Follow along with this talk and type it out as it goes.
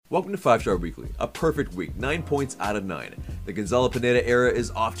Welcome to 5 Star Weekly, a perfect week, 9 points out of 9. The Gonzalo Pineda era is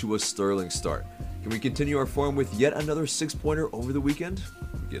off to a sterling start. Can we continue our form with yet another 6-pointer over the weekend?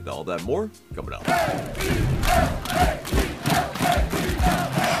 We get all that more coming up.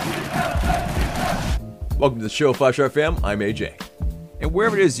 Welcome to the show, 5 Star fam. I'm AJ. And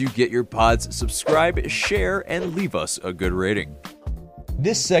wherever it is you get your pods, subscribe, share, and leave us a good rating.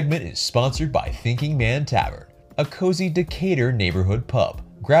 This segment is sponsored by Thinking Man Tavern, a cozy Decatur neighborhood pub.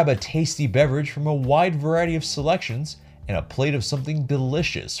 Grab a tasty beverage from a wide variety of selections and a plate of something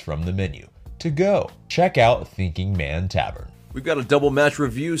delicious from the menu. To go, check out Thinking Man Tavern. We've got a double match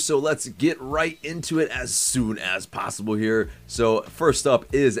review, so let's get right into it as soon as possible here. So first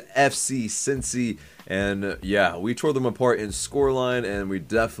up is FC Cincy, and yeah, we tore them apart in scoreline, and we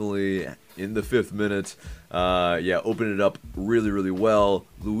definitely, in the 5th minute, opened it up really well.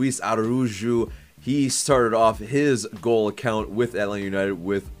 Luis Araujo, he started off his goal account with Atlanta United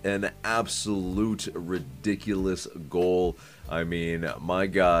with an absolute ridiculous goal. I mean, my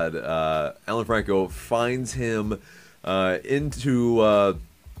God, Alan Franco finds him into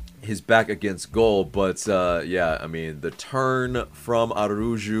his back against goal, but the turn from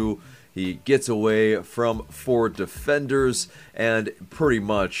Araujo, he gets away from 4 defenders, and pretty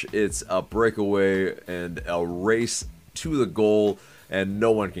much it's a breakaway and a race to the goal, and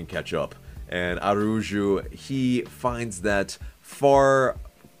no one can catch up. And Araujo, he finds that far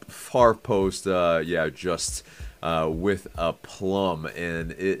post, with a plum,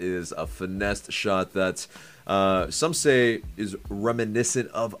 and it is a finessed shot that some say is reminiscent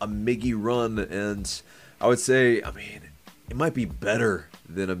of a Miggy run, and I would say, I mean, it might be better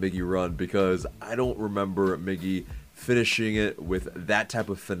than a Miggy run because I don't remember Miggy finishing it with that type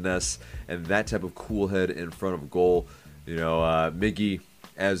of finesse and that type of cool head in front of goal. You know, Miggy,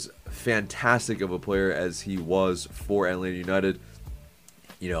 as fantastic of a player as he was for Atlanta United,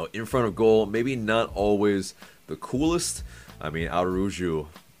 you know, in front of goal, maybe not always the coolest. I mean, Araujo,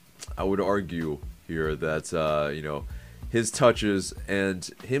 I would argue here that, his touches and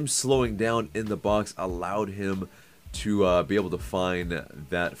him slowing down in the box allowed him to be able to find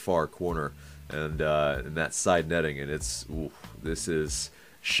that far corner and that side netting. And this is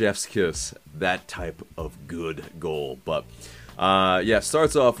chef's kiss, that type of good goal. But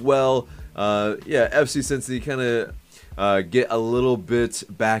starts off well. FC Cincy kind of get a little bit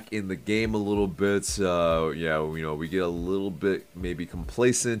back in the game a little bit. We get a little bit maybe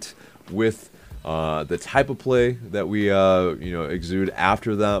complacent with the type of play that we exude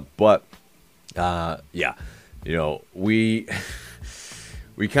after that. But we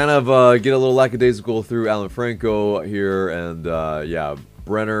kind of get a little lackadaisical through Alan Franco here, and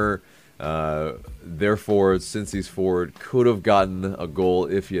Brenner, their forward, Cincy's forward, could have gotten a goal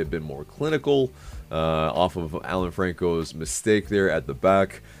if he had been more clinical off of Alan Franco's mistake there at the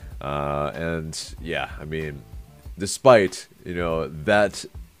back. Despite, that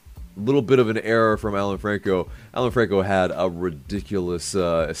little bit of an error from Alan Franco had a ridiculous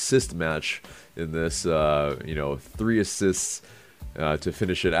assist match in this, 3 assists to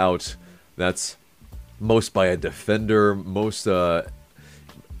finish it out. That's most by a defender, most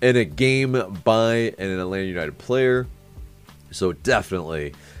in a game by an Atlanta United player. So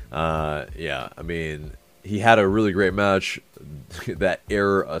definitely, he had a really great match, that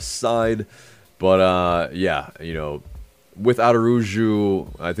error aside. But, with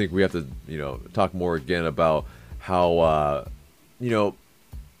Araujo, I think we have to, talk more again about how,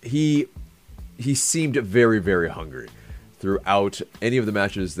 he seemed very, very hungry throughout any of the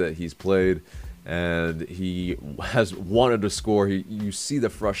matches that he's played, and he has wanted to score. You see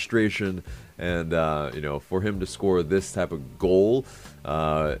the frustration, and for him to score this type of goal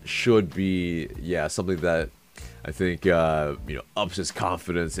should be something that I think ups his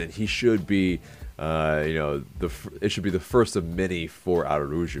confidence, and he should be it should be the first of many for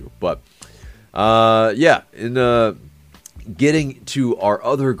Araujo. But in getting to our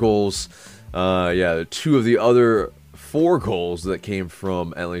other goals, 2 of the other 4 goals that came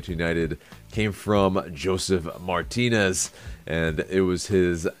from Atlanta United came from Josef Martinez, and it was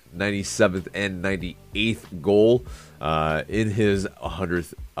his 97th and 98th goal in his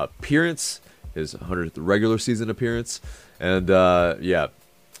 100th appearance, his 100th regular season appearance. And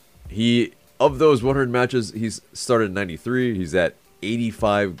he, of those 100 matches, he's started 93. He's at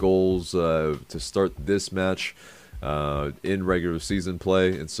 85 goals to start this match in regular season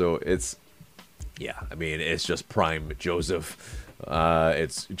play, and so it's just prime Joseph.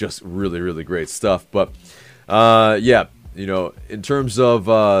 It's just really, really great stuff. But in terms of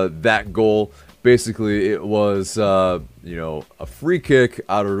that goal, basically it was a free kick.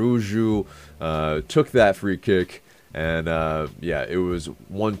 Araujo took that free kick And yeah, it was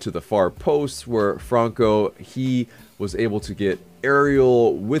one to the far post where Franco, he was able to get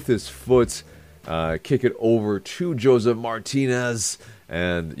aerial with his foot, kick it over to Joseph Martinez.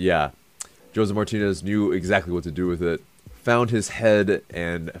 And yeah, Joseph Martinez knew exactly what to do with it. Found his head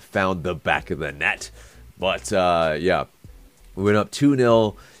and found the back of the net. But yeah, we went up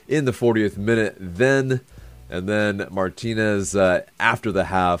 2-0 in the 40th minute then. And then Martinez, after the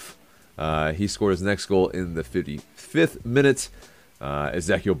half, he scored his next goal in the 55th minute.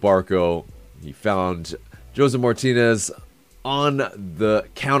 Ezequiel Barco, he found Joseph Martinez on the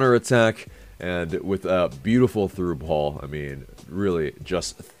counterattack and with a beautiful through ball. I mean, really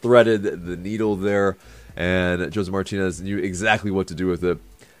just threaded the needle there. And Joseph Martinez knew exactly what to do with it.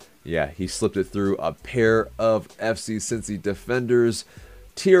 Yeah, he slipped it through a pair of FC Cincy defenders,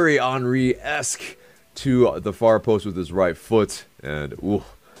 Thierry Henry-esque, to the far post with his right foot. And, ooh,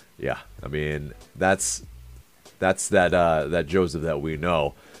 yeah, I mean, that's that Joseph that we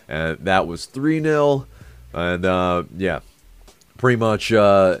know. And that was 3-0. And, yeah, pretty much, you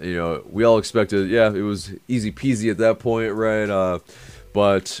know, we all expected, yeah, it was easy peasy at that point, right?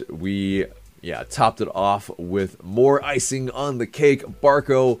 But we, yeah, topped it off with more icing on the cake.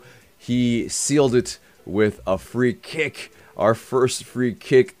 Barco, he sealed it with a free kick. Our first free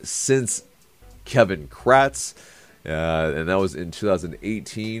kick since Kevin Kratz. And that was in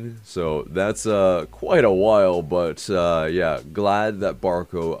 2018. So that's quite a while. But, yeah, glad that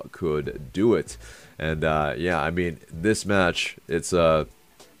Barco could do it. And, yeah, I mean, this match, it's, you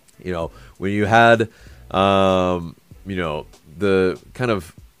know, when you had, you know, the kind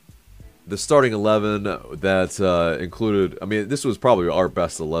of the starting 11 that included, I mean, this was probably our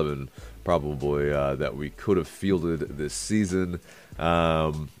best 11, probably, that we could have fielded this season.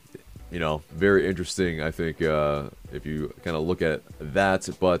 You know, very interesting, I think, if you kind of look at that.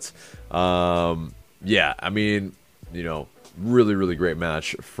 But, yeah, I mean, you know, really, really great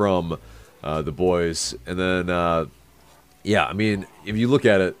match from the boys. And then, yeah, I mean, if you look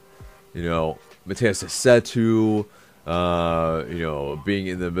at it, you know, Mateus Setu, you know, being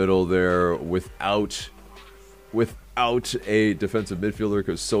in the middle there without a defensive midfielder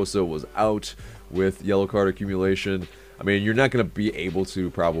because Sosa was out with yellow card accumulation. I mean, you're not going to be able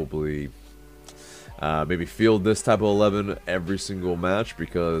to probably maybe field this type of 11 every single match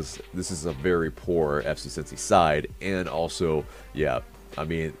because this is a very poor FC Cincy side. And also, yeah, I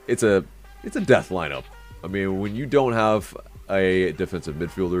mean, it's a death lineup. I mean, when you don't have a defensive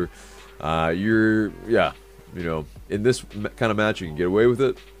midfielder, you're, yeah, you know, in this kind of match, you can get away with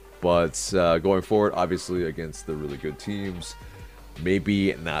it. But going forward, obviously, against the really good teams,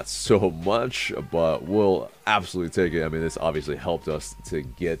 maybe not so much, but we'll absolutely take it. I mean, this obviously helped us to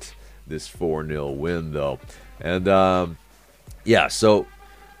get this 4-0 win, though. And, yeah, so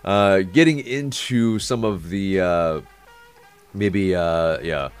getting into some of the, maybe,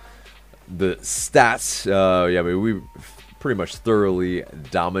 yeah, the stats. Yeah, I mean, we pretty much thoroughly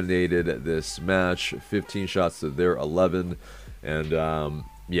dominated this match. 15 shots to their 11. And,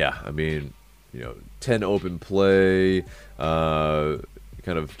 yeah, I mean, you know, 10 open play, kind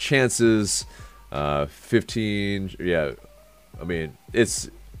of chances, 15, yeah, I mean, it's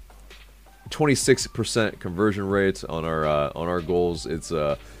 26% conversion rate on our goals. It's,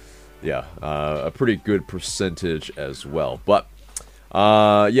 yeah, a pretty good percentage as well. But,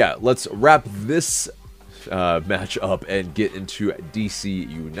 yeah, let's wrap this match up and get into DC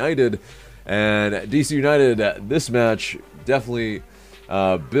United. And DC United, this match definitely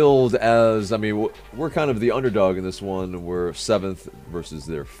billed as, I mean, we're kind of the underdog in this one. We're 7th versus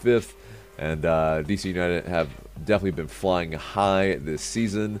their 5th. And DC United have definitely been flying high this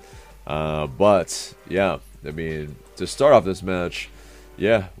season. But, yeah, I mean, to start off this match,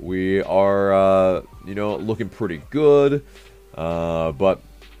 yeah, we are, you know, looking pretty good. But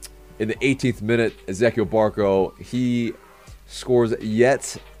in the 18th minute, Ezequiel Barco, he scores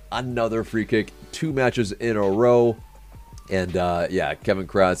yet another free kick, 2 matches in a row. And, yeah, Kevin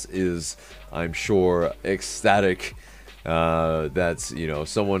Kratz is, I'm sure, ecstatic that, you know,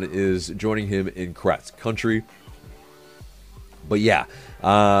 someone is joining him in Kratz country. But, yeah,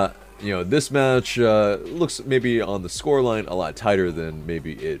 you know, this match looks maybe on the scoreline a lot tighter than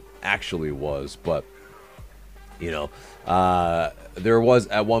maybe it actually was. But, you know, there was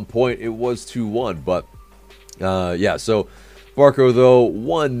at one point, it was 2-1. But, yeah, so Barco, though,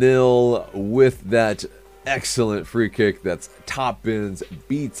 1-0 with that excellent free kick that's top bins,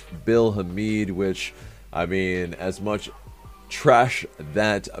 beats Bill Hamid, which, I mean, as much trash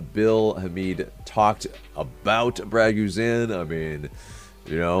that Bill Hamid talked about Brad Guzan, I mean,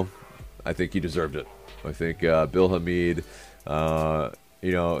 you know, I think he deserved it. I think Bill Hamid,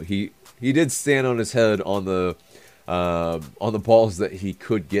 you know, he did stand on his head on the on the balls that he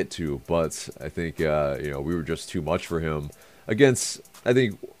could get to. But I think we were just too much for him against. I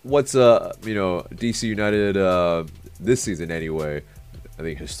think what's DC United this season anyway. I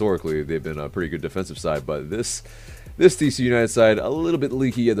think historically they've been a pretty good defensive side, but this DC United side a little bit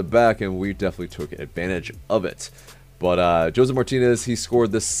leaky at the back, and we definitely took advantage of it. But Josef Martinez, he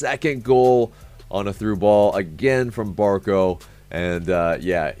scored the second goal on a through ball again from Barco, and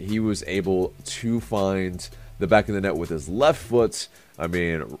he was able to find the back of the net with his left foot. I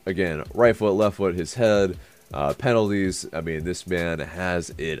mean, again, right foot, left foot, his head, penalties. I mean, this man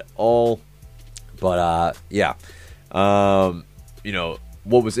has it all. But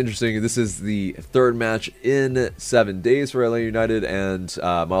what was interesting, this is the third match in 7 days for Atlanta United, and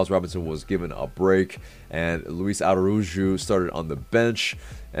Miles Robinson was given a break, and Luis Araujo started on the bench.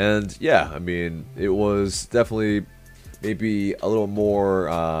 And I mean, it was definitely maybe a little more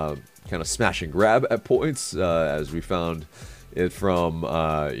kind of smash and grab at points, as we found it from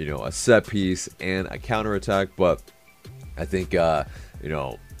a set piece and a counterattack. But I think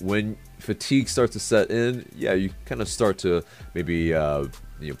when fatigue starts to set in, you kind of start to maybe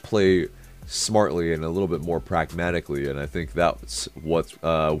play smartly and a little bit more pragmatically, and I think that's what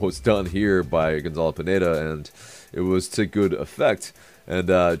was done here by Gonzalo Pineda, and it was to good effect.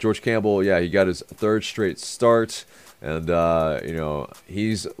 And George Campbell, he got his third straight start, and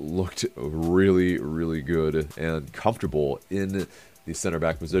he's looked really, really good and comfortable in the center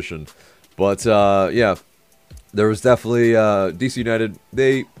back position. But there was definitely DC United.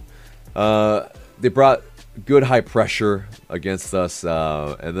 They brought good high pressure against us,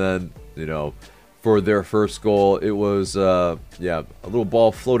 and then for their first goal, it was a little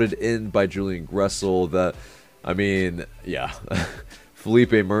ball floated in by Julian Gressel. That, I mean,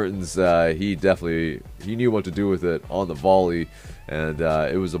 Felipe Mertens, he knew what to do with it on the volley, and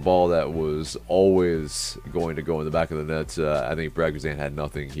it was a ball that was always going to go in the back of the net. I think Brad Guzan had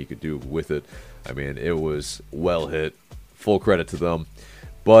nothing he could do with it. I mean, it was well hit. Full credit to them.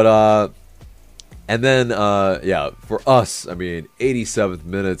 But and then for us, I mean, 87th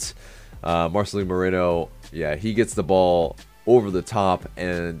minute, Marcelino Moreno, he gets the ball over the top,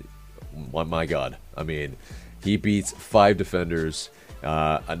 and my God, I mean, he beats 5 defenders.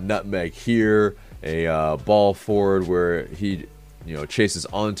 A nutmeg here, a ball forward where he chases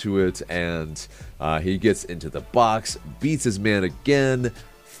onto it, and he gets into the box, beats his man again,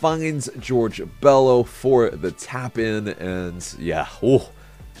 finds George Bello for the tap in, and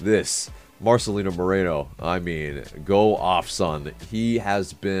this Marcelino Moreno, I mean, go off, son. He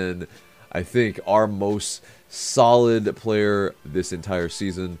has been, I think, our most solid player this entire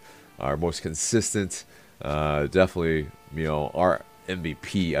season, our most consistent, definitely, our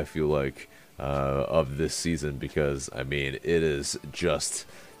MVP, I feel like, of this season, because, I mean, it is just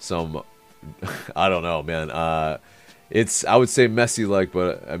some, I don't know, man. It's, I would say, Messi-like,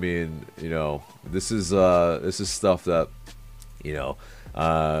 but, I mean, this is stuff that,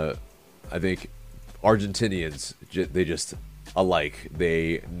 I think Argentinians, they just alike,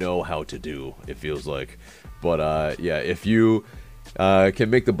 they know how to do, it feels like. But if you can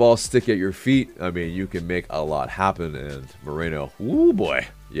make the ball stick at your feet, I mean, you can make a lot happen. And Moreno, ooh boy,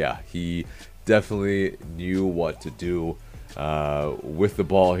 he definitely knew what to do with the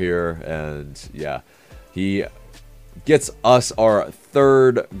ball here, and he gets us our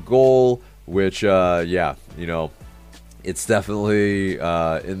third goal, which it's definitely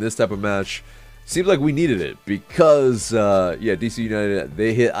in this type of match, seems like we needed it, because DC United,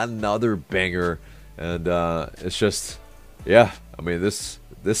 they hit another banger, and it's just I mean, this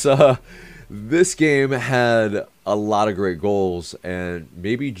game had a lot of great goals, and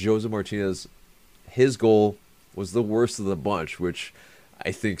maybe Josef Martinez, his goal was the worst of the bunch, which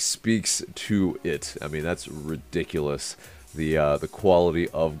I think speaks to it. I mean, that's ridiculous, the quality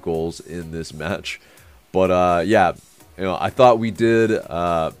of goals in this match. But I thought we did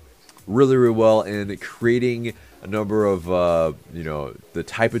really, really well in creating a number of the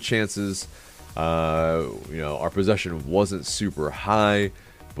type of chances. Our possession wasn't super high,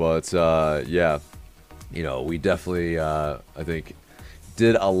 but we definitely I think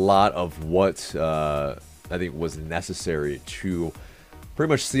did a lot of what I think was necessary to pretty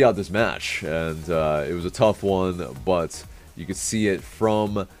much see out this match. And it was a tough one, but you could see it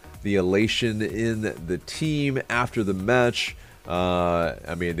from the elation in the team after the match.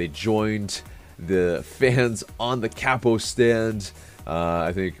 I mean, they joined the fans on the Capo stand,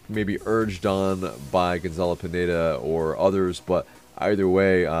 I think maybe urged on by Gonzalo Pineda or others, but either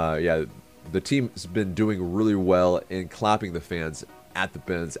way, the team's been doing really well in clapping the fans at the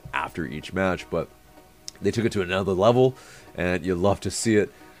bins after each match, but they took it to another level, and you love to see it.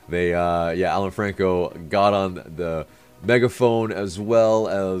 Alan Franco got on the megaphone as well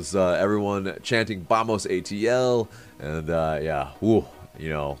as everyone chanting "Vamos ATL," and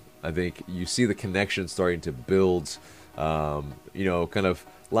I think you see the connection starting to build. Kind of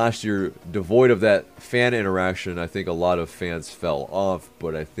last year, devoid of that fan interaction, I think a lot of fans fell off,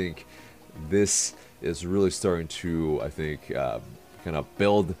 but I think this is really starting to, kind of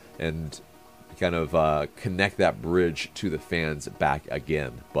build and kind of connect that bridge to the fans back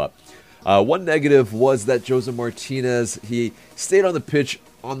again. But one negative was that Joseph Martinez, he stayed on the pitch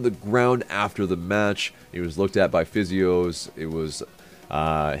on the ground after the match. He was looked at by physios. It was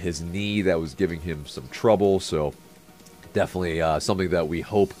his knee that was giving him some trouble, so definitely something that we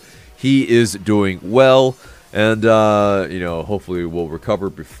hope he is doing well, and hopefully will recover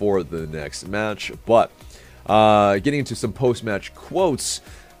before the next match. But getting into some post-match quotes,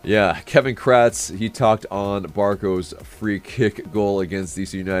 Kevin Kratz, he talked on Barco's free kick goal against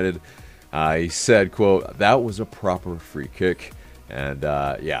DC United. He said, quote, "That was a proper free kick," and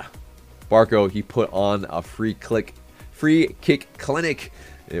Barco, he put on a free kick clinic.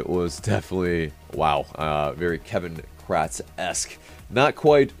 It was definitely very Kevin Kratz-esque. Not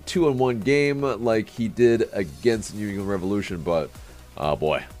quite 2-in-1 game like he did against New England Revolution, but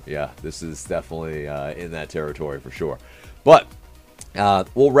this is definitely in that territory for sure. But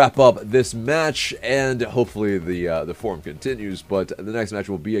we'll wrap up this match, and hopefully the form continues. But the next match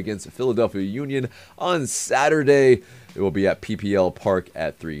will be against Philadelphia Union on Saturday. It will be at PPL Park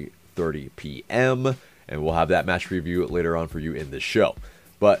at 3:30 p.m., and we'll have that match preview later on for you in the show.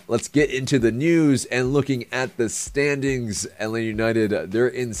 But let's get into the news and looking at the standings. Atlanta United, they're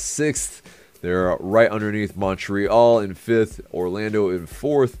in 6th. They're right underneath Montreal in 5th, Orlando in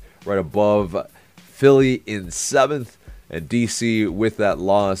 4th, right above Philly in 7th, and DC, with that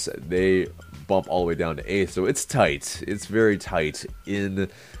loss, they bump all the way down to 8th. So it's tight. It's very tight in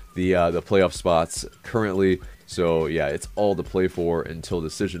the playoff spots currently. So it's all to play for until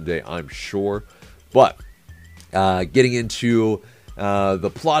decision day, I'm sure. But getting into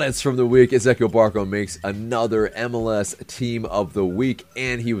the plaudits from the week, Ezequiel Barco makes another MLS Team of the Week,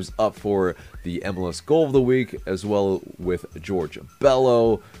 and he was up for the MLS Goal of the Week, as well with George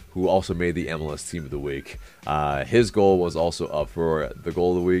Bello, who also made the MLS Team of the Week. His goal was also up for the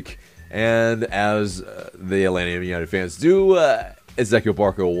Goal of the Week, and as the Atlanta United fans do, Ezequiel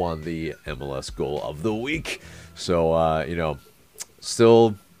Barco won the MLS Goal of the Week. So,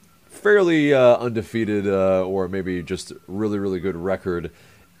 still fairly undefeated, or maybe just really, really good record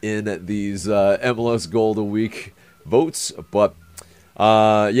in these MLS Goal of the Week votes. But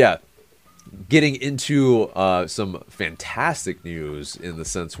getting into some fantastic news in the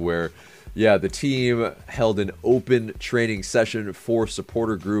sense where, the team held an open training session for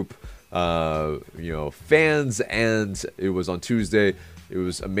supporter group, fans, and it was on Tuesday. It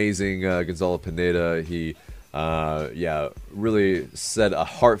was amazing. Gonzalo Pineda, he really said a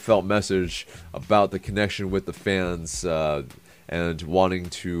heartfelt message about the connection with the fans and wanting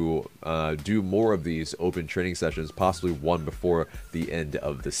to do more of these open training sessions, possibly one before the end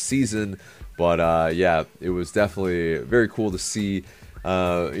of the season. But it was definitely very cool to see,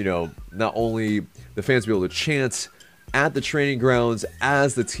 not only the fans be able to chant at the training grounds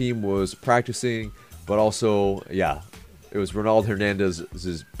as the team was practicing, but also, it was Ronaldo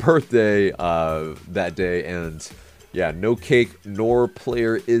Hernandez's birthday that day, and no cake nor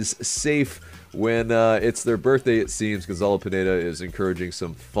player is safe when it's their birthday, it seems. Gonzalo Pineda is encouraging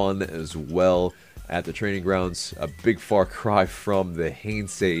some fun as well at the training grounds. A big far cry from the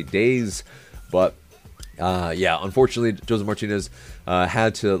Hainsey days, but unfortunately, Joseph Martinez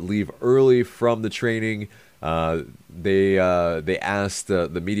had to leave early from the training. They asked,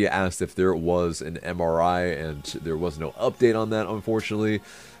 the media asked if there was an MRI, and there was no update on that, unfortunately.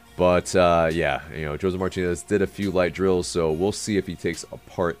 But Joseph Martinez did a few light drills, so we'll see if he takes a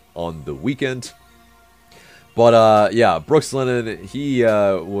part on the weekend. But Brooks Lennon, he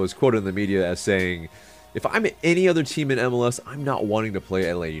was quoted in the media as saying, "If I'm any other team in MLS, I'm not wanting to play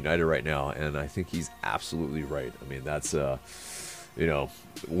Atlanta United right now," and I think he's absolutely right. I mean, that's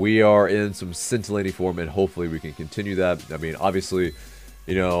we are in some scintillating form, and hopefully we can continue that. I mean, obviously,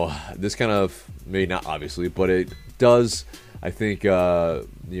 this kind of, maybe not obviously, but it does, I think,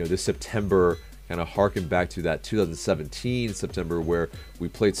 this September kind of harken back to that 2017 September where we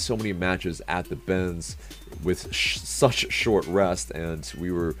played so many matches at the Benz with such short rest, and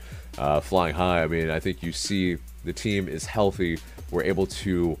we were flying high. I mean, I think you see the team is healthy. We're able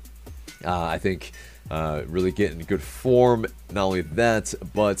to, really get in good form. Not only that,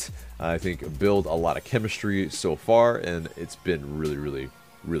 but I think build a lot of chemistry so far, and it's been really, really,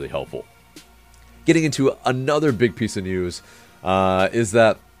 really helpful. Getting into another big piece of news is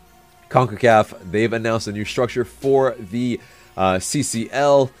that CONCACAF, they've announced a new structure for the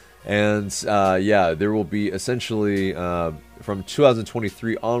CCL, and there will be essentially from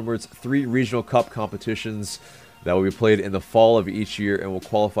 2023 onwards 3 regional cup competitions that will be played in the fall of each year and will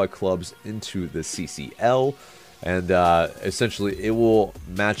qualify clubs into the CCL. And essentially, it will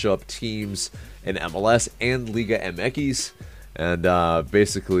match up teams in MLS and Liga MX. And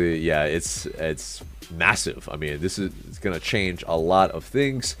basically, yeah, it's massive. I mean, it's going to change a lot of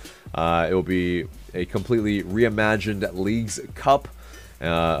things. It will be a completely reimagined Leagues Cup.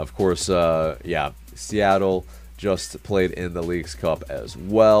 Of course, Seattle just played in the Leagues Cup as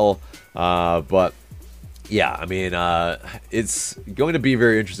well. But yeah, I mean, it's going to be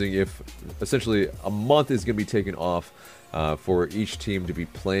very interesting if essentially a month is going to be taken off for each team to be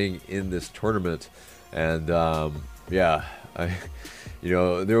playing in this tournament. And there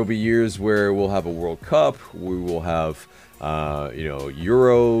will be years where we'll have a World Cup, we will have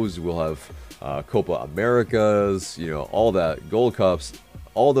Euros, we'll have Copa Americas, all that, Gold Cups,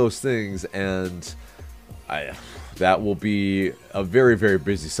 all those things, and that will be a very, very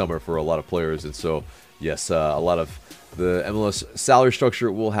busy summer for a lot of players. And so, yes, a lot of the MLS salary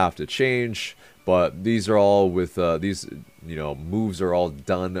structure will have to change, but these are all with moves are all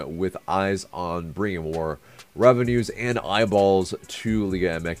done with eyes on bringing more revenues and eyeballs to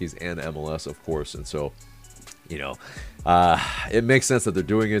Liga MX and MLS, of course. And so, it makes sense that they're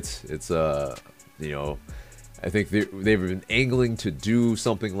doing it. It's I think they've been angling to do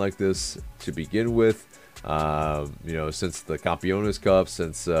something like this to begin with. Since the Campeones Cup,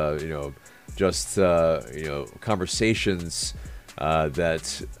 since conversations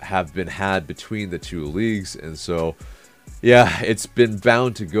that have been had between the two leagues. And so, yeah, it's been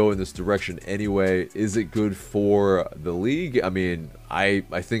bound to go in this direction anyway. Is it good for the league? I mean, I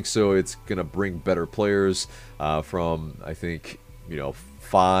think so. It's going to bring better players from, I think,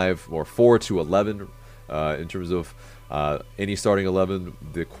 5 or 4 to 11 in terms of any starting 11.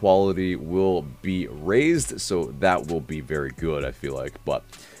 The quality will be raised, so that will be very good, I feel like. But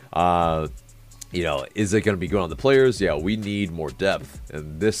is it going to be good on the players? Yeah, we need more depth,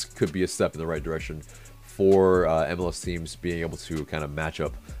 and this could be a step in the right direction for MLS teams being able to kind of match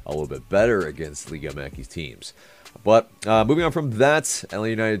up a little bit better against Liga MX teams. But moving on from that, LA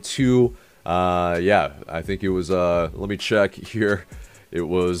United 2, I think it was, let me check here. It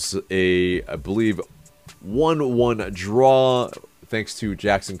was I believe, 1-1 draw, thanks to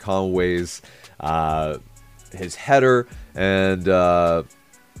Jackson Conway's his header, and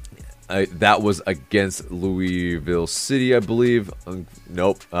that was against Louisville City, I believe.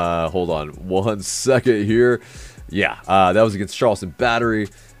 Nope. Hold on 1 second here. Yeah, that was against Charleston Battery.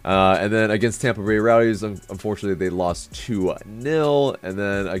 And then against Tampa Bay Rowdies, unfortunately, they lost 2-0. And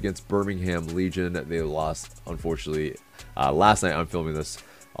then against Birmingham Legion, they lost, unfortunately, last night. I'm filming this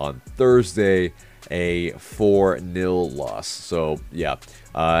on Thursday, a 4-0 loss. So, yeah,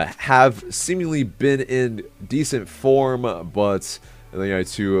 have seemingly been in decent form, but United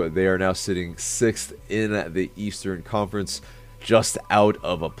 2, they are now sitting 6th in the Eastern Conference, just out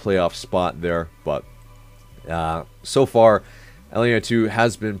of a playoff spot there. But so far, LA United 2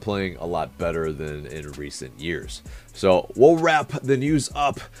 has been playing a lot better than in recent years. So we'll wrap the news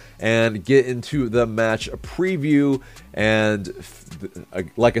up and get into the match preview. And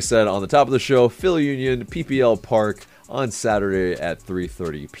like I said on the top of the show, Philly Union, PPL Park on Saturday at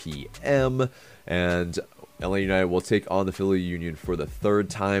 3:30 p.m. And LA United will take on the Philly Union for the 3rd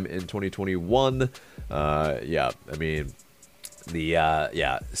time in 2021. The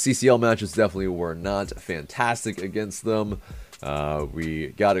CCL matches definitely were not fantastic against them. We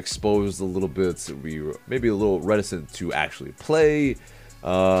got exposed a little bit. We were maybe a little reticent to actually play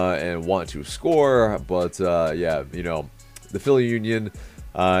and want to score. But the Philly Union,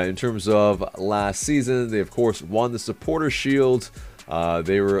 in terms of last season, they of course won the Supporter Shield.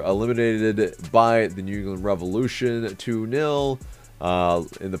 They were eliminated by the New England Revolution 2-0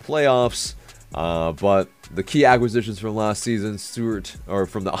 in the playoffs. But the key acquisitions from last season,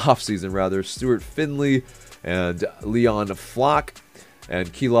 from the offseason rather, Stuart Finley and Leon Flock.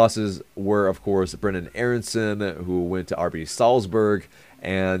 And key losses were, of course, Brendan Aronson, who went to RB Salzburg,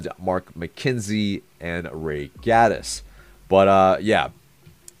 and Mark McKenzie and Ray Gaddis. But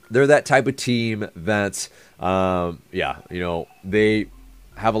they're that type of team that, they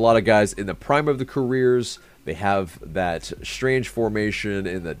have a lot of guys in the prime of their careers. They have that strange formation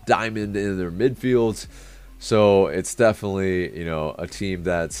in the diamond in their midfield. So it's definitely, a team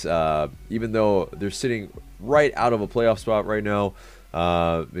that's, even though they're sitting right out of a playoff spot right now,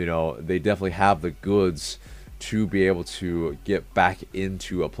 they definitely have the goods to be able to get back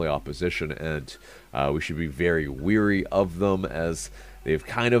into a playoff position, and we should be very weary of them, as they've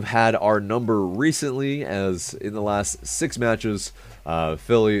kind of had our number recently, as in the last 6 matches,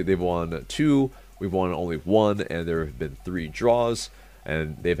 Philly, they've won 2, we've won only 1, and there have been 3 draws,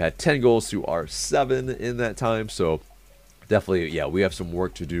 and they've had 10 goals to our 7 in that time. So definitely, yeah, we have some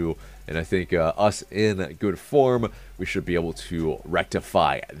work to do, and I think us in good form, we should be able to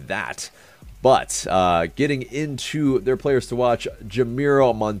rectify that. But getting into their players to watch,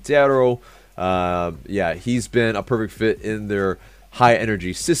 Jamiro Montero, yeah, he's been a perfect fit in their high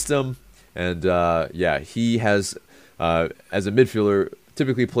energy system, and yeah, he has, as a midfielder,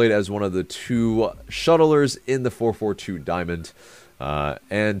 typically played as one of the 2 shuttlers in the 4-4-2 diamond,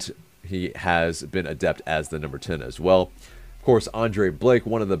 and he has been adept as the number 10 as well. Of course, Andre Blake,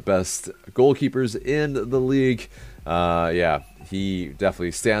 one of the best goalkeepers in the league. Yeah, he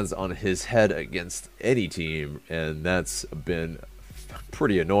definitely stands on his head against any team, and that's been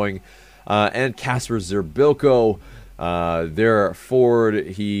pretty annoying. And Kasper Zerbilko, their forward,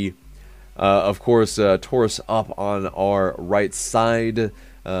 he, of course, tore us up on our right side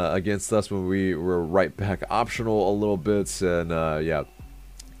against us when we were right back optional a little bit, and yeah,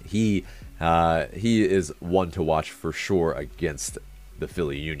 he is one to watch for sure against the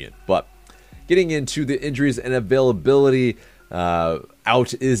Philly Union. But getting into the injuries and availability,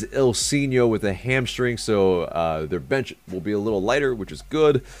 out is Ilsinho with a hamstring, so their bench will be a little lighter, which is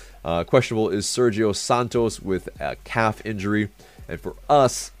good. Questionable is Sergio Santos with a calf injury. And for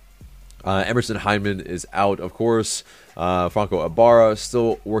us, Emerson Hyndman is out, of course. Franco Ibarra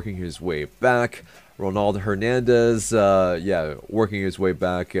still working his way back. Ronald Hernandez, yeah, working his way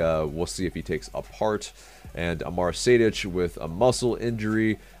back. We'll see if he takes a part. And Amar Sadic with a muscle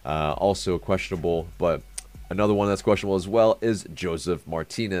injury, also questionable. But another one that's questionable as well is Joseph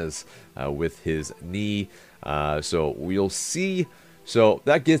Martinez with his knee. So we'll see. So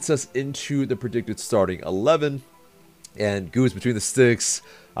that gets us into the predicted starting 11. And Goose between the sticks.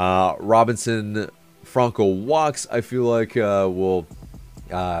 Robinson, Franco Walks, I feel like will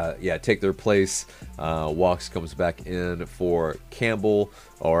yeah, take their place. Walks comes back in for Campbell,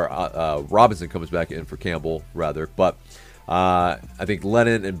 or Robinson comes back in for Campbell, rather. But I think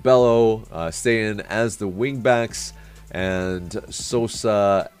Lennon and Bello stay in as the wingbacks, and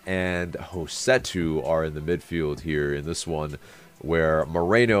Sosa and Josetu are in the midfield here in this one, where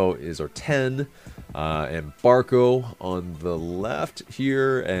Moreno is our 10, and Barco on the left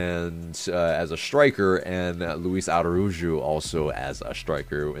here, and as a striker, and Luis Araujo also as a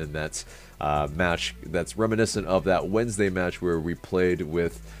striker in that match that's reminiscent of that Wednesday match where we played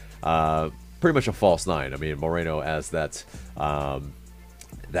with pretty much a false 9. I mean, Moreno as that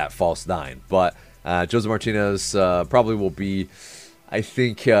that false 9. But Jose Martinez probably will be, I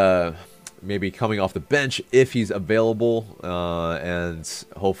think, maybe coming off the bench if he's available, and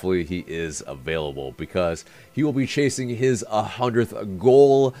hopefully he is available, because he will be chasing his 100th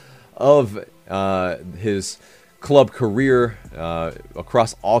goal of his club career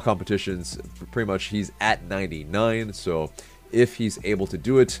across all competitions. Pretty much he's at 99, so if he's able to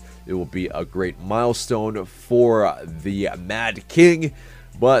do it, it will be a great milestone for the Mad King.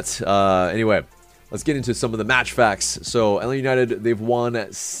 But anyway, let's get into some of the match facts. So, LA United, they've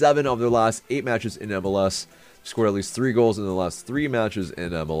won 7 of their last 8 matches in MLS, scored at least 3 goals in the last 3 matches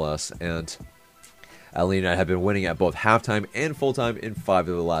in MLS, and LA United have been winning at both halftime and full-time in 5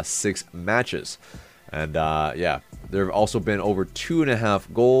 of the last 6 matches. And, yeah, there have also been over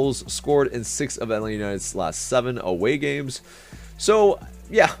 2.5 goals scored in 6 of LA United's last 7 away games. So,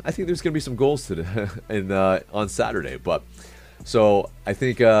 yeah, I think there's going to be some goals today on Saturday. But, so, I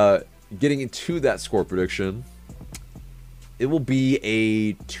think getting into that score prediction, it will be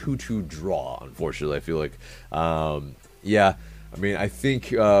a 2-2 draw, unfortunately. I feel like, yeah, I mean, I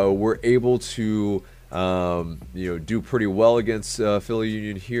think we're able to, do pretty well against Philly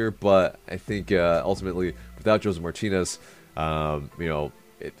Union here, but I think ultimately, without Jose Martinez, a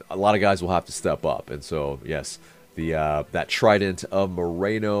lot of guys will have to step up. And so, yes, that trident of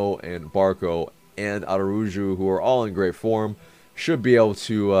Moreno and Barco and Araujo, who are all in great form, should be able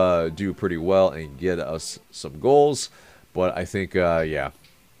to do pretty well and get us some goals. But I think, yeah,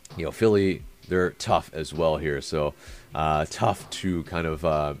 Philly, they're tough as well here. So tough to kind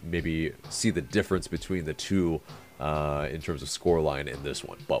of maybe see the difference between the two in terms of scoreline in this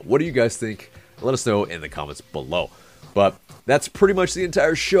one. But what do you guys think? Let us know in the comments below. But that's pretty much the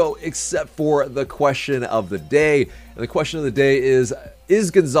entire show, except for the question of the day. And the question of the day is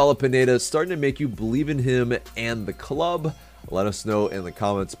Gonzalo Pineda starting to make you believe in him and the club? Let us know in the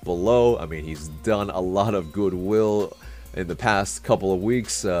comments below. I mean, he's done a lot of goodwill in the past couple of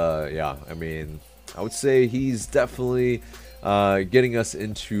weeks. Yeah, I mean, I would say he's definitely getting us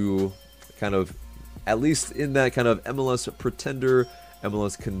into kind of, at least in that kind of MLS pretender,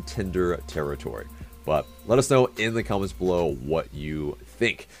 MLS contender territory. But let us know in the comments below what you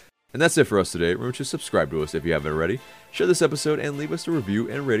think. And that's it for us today. Remember to subscribe to us if you haven't already. Share this episode and leave us a review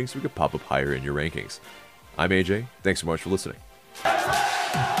and rating so we can pop up higher in your rankings. I'm AJ. Thanks so much for listening.